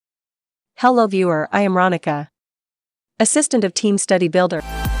Hello viewer, I am Ronica, assistant of Team Study Builder.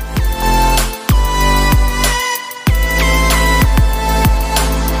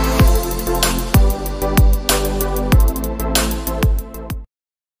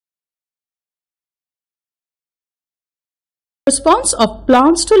 Response of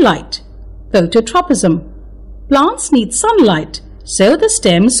plants to light. Phototropism. Plants need sunlight, so the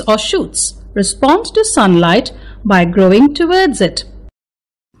stems or shoots respond to sunlight by growing towards it.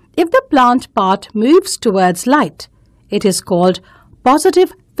 If the plant part moves towards light, it is called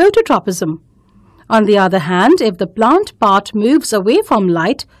positive phototropism. On the other hand, if the plant part moves away from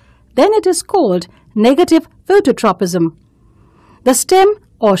light, then it is called negative phototropism. The stem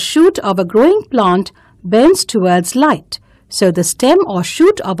or shoot of a growing plant bends towards light, so the stem or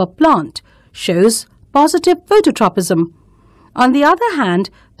shoot of a plant shows positive phototropism. On the other hand,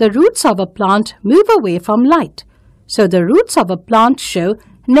 the roots of a plant move away from light, so the roots of a plant show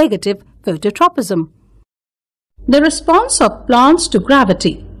negative phototropism. The response of plants to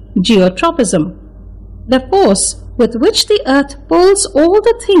gravity. Geotropism. The force with which the earth pulls all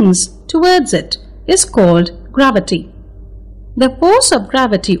the things towards it is called gravity. The force of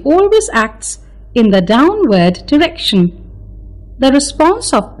gravity always acts in the downward direction. The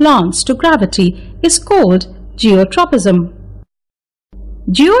response of plants to gravity is called geotropism.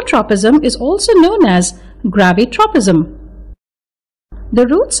 Geotropism is also known as gravitropism. The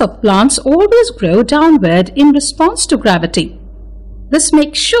roots of plants always grow downward in response to gravity. This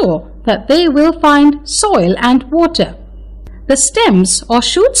makes sure that they will find soil and water. The stems or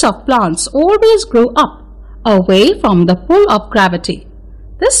shoots of plants always grow up, away from the pull of gravity.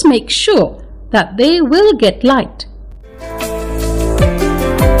 This makes sure that they will get light.